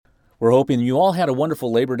We're hoping you all had a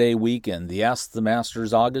wonderful Labor Day weekend. The Ask the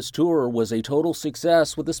Masters August tour was a total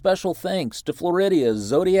success with a special thanks to Floridia,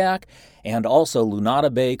 Zodiac, and also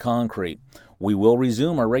Lunada Bay Concrete. We will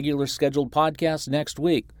resume our regular scheduled podcast next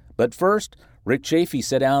week. But first, Rick Chafee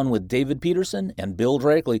sat down with David Peterson and Bill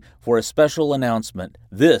Drakely for a special announcement.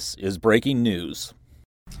 This is breaking news.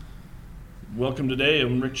 Welcome today.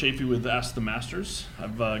 I'm Rick Chafee with Ask the Masters.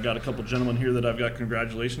 I've got a couple gentlemen here that I've got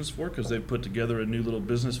congratulations for because they've put together a new little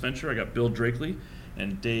business venture. I got Bill Drakely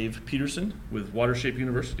and Dave Peterson with Watershape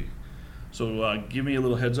University. So give me a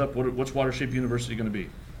little heads up. What's Watershape University going to be?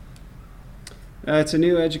 It's a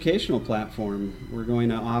new educational platform. We're going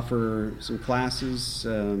to offer some classes,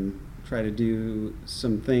 try to do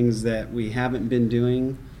some things that we haven't been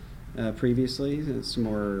doing previously, some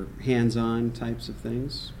more hands-on types of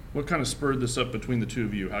things. What kind of spurred this up between the two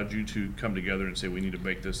of you? How did you two come together and say we need to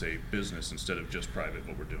make this a business instead of just private,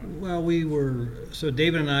 what we're doing? Well,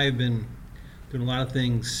 David and I have been doing a lot of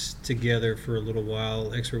things together for a little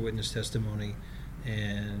while, expert witness testimony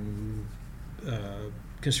and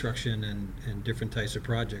construction and different types of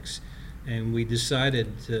projects. And we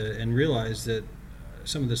decided and realized that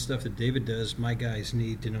some of the stuff that David does, my guys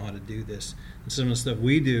need to know how to do this. And some of the stuff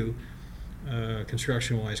we do,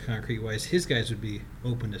 construction-wise, concrete-wise, his guys would be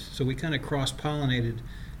open to. So we kind of cross-pollinated,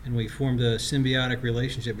 and we formed a symbiotic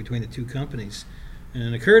relationship between the two companies. And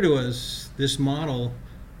it occurred to us this model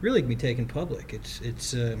really can be taken public.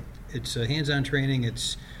 It's hands-on training.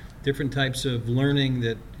 It's different types of learning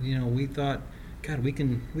that we thought, God, we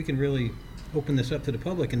can really open this up to the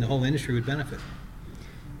public, and the whole industry would benefit.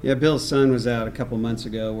 Yeah, Bill's son was out a couple months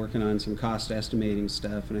ago working on some cost estimating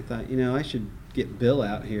stuff, and I thought, I should get Bill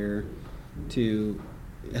out here to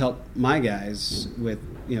help my guys with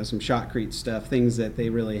some shotcrete stuff, things that they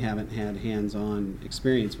really haven't had hands-on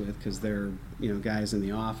experience with because they're guys in the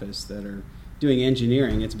office that are doing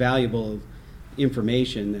engineering. It's valuable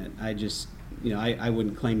information that I just I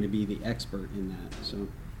wouldn't claim to be the expert in that. So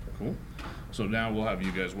cool. So now we'll have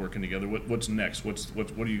you guys working together. What's next? What's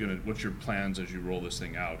your plans as you roll this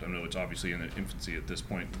thing out? I know it's obviously in the infancy at this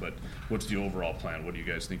point, but what's the overall plan? What do you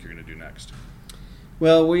guys think you're going to do next?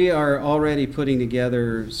 Well, we are already putting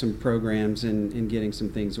together some programs and getting some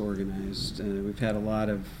things organized. We've had a lot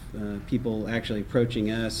of people actually approaching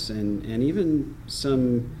us, and even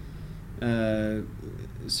some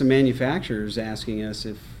manufacturers asking us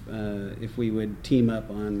if we would team up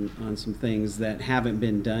on some things that haven't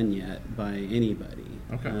been done yet by anybody.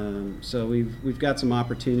 Okay. So we've got some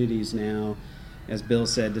opportunities now, as Bill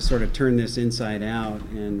said, to sort of turn this inside out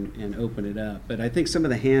and open it up. But I think some of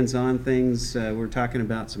the hands-on things, we're talking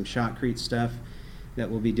about some shotcrete stuff that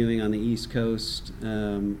we'll be doing on the East Coast,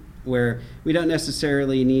 where we don't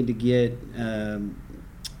necessarily need to get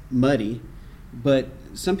muddy, but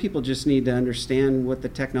some people just need to understand what the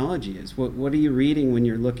technology is. What are you reading when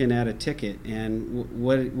you're looking at a ticket, and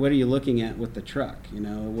what are you looking at with the truck?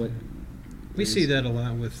 We see that a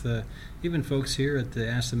lot with even folks here at the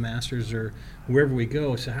Ask the Masters or wherever we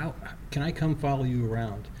go. So how can I come follow you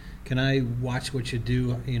around? Can I watch what you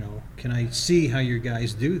do? Can I see how your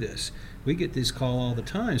guys do this? We get this call all the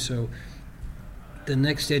time. So the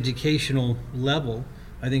next educational level,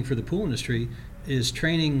 I think, for the pool industry is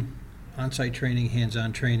training, on-site training,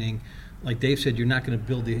 hands-on training. Like Dave said, you're not going to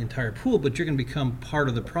build the entire pool, but you're going to become part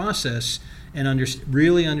of the process and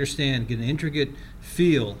really understand, get an intricate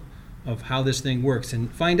feel of how this thing works,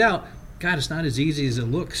 and find out, God, it's not as easy as it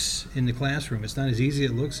looks in the classroom. It's not as easy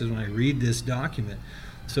as it looks as when I read this document.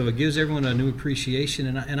 So it gives everyone a new appreciation,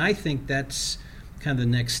 and I think that's kind of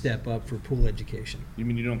the next step up for pool education. You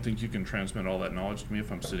mean you don't think you can transmit all that knowledge to me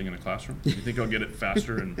if I'm sitting in a classroom? You think I'll get it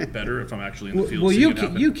faster and better if I'm actually in the field? Well,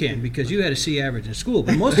 you can because you had a C average in school,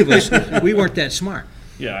 but most of us, we weren't that smart.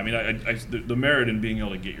 Yeah, I mean, the merit in being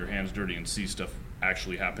able to get your hands dirty and see stuff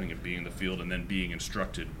actually happening and being in the field and then being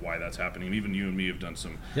instructed why that's happening. And even you and me have done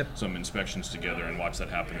some inspections together and watched that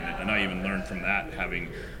happen. And I even learned from that, having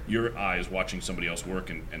your eyes watching somebody else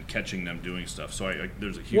work and catching them doing stuff. So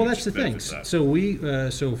there's a huge Well, that's the thing. That.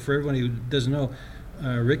 So for everybody who doesn't know,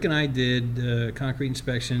 Rick and I did concrete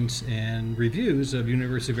inspections and reviews of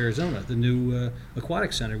University of Arizona, the new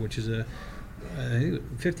aquatic center, which is a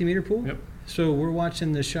 50-meter pool. Yep. So we're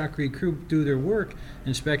watching the shotcrete crew do their work,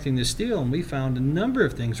 inspecting the steel, and we found a number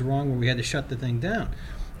of things wrong where we had to shut the thing down.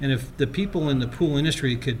 And if the people in the pool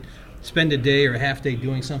industry could spend a day or a half day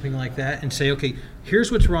doing something like that and say, okay,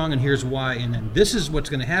 here's what's wrong and here's why, and then this is what's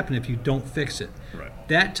going to happen if you don't fix it. Right.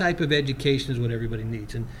 That type of education is what everybody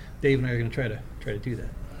needs, and Dave and I are going to try to do that.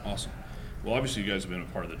 Awesome. Well, obviously, you guys have been a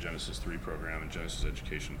part of the Genesis 3 program and Genesis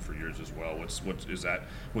Education for years as well. What's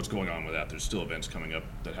going on with that? There's still events coming up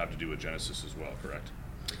that have to do with Genesis as well, correct?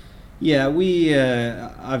 Yeah, we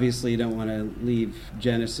obviously don't want to leave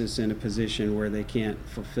Genesis in a position where they can't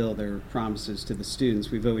fulfill their promises to the students.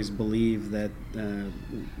 We've always believed that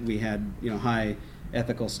we had, high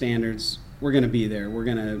ethical standards. We're going to be there. We're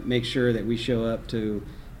going to make sure that we show up to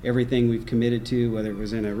everything we've committed to, whether it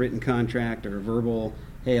was in a written contract or a verbal,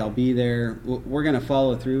 hey, I'll be there. We're going to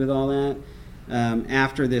follow through with all that.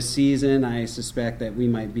 After this season, I suspect that we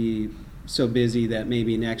might be so busy that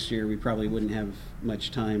maybe next year we probably wouldn't have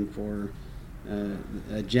much time for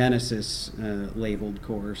a Genesis labeled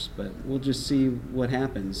course, but we'll just see what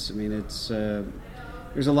happens. I mean, it's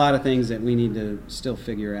there's a lot of things that we need to still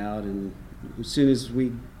figure out, and as soon as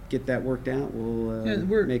we get that worked out,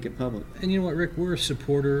 we'll make it public. And you know what, Rick, we're a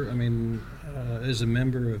supporter. I mean, as a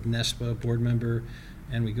member of NESPA, board member,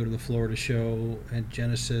 and we go to the Florida show at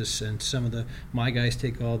Genesis, and my guys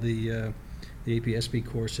take all the APSB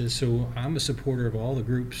courses. So I'm a supporter of all the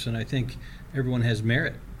groups, and I think everyone has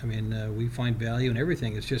merit. I mean, we find value in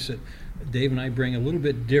everything. It's just that Dave and I bring a little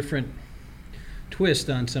bit different twist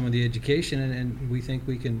on some of the education, and we think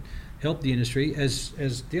we can help the industry as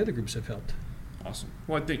the other groups have helped. Awesome.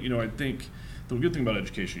 Well, I think the good thing about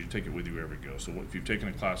education, you take it with you wherever you go. So if you've taken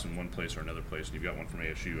a class in one place or another place, and you've got one from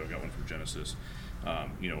ASU, I've got one from Genesis,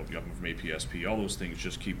 you've got one from APSP, all those things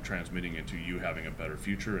just keep transmitting into you having a better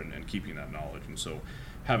future and keeping that knowledge. And so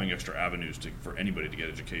having extra avenues for anybody to get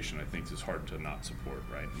education, I think, is hard to not support,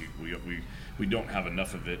 right? We don't have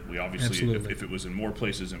enough of it. We obviously, if it was in more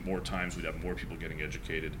places and more times, we'd have more people getting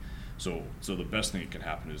educated. So the best thing that can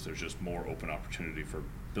happen is there's just more open opportunity for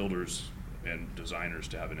builders and designers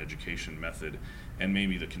to have an education method, and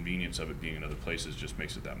maybe the convenience of it being in other places just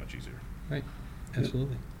makes it that much easier. Right.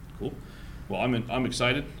 Absolutely. Cool. Well, I'm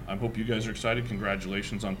excited. I hope you guys are excited.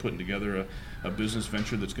 Congratulations on putting together a business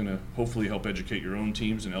venture that's going to hopefully help educate your own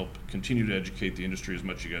teams and help continue to educate the industry as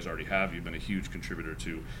much as you guys already have. You've been a huge contributor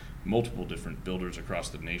to multiple different builders across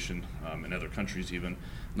the nation, and other countries even,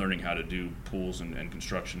 learning how to do pools and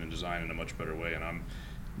construction and design in a much better way. And I'm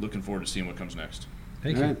looking forward to seeing what comes next.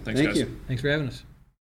 Thank you. Right. Thanks, Thank guys. you. Thanks for having us.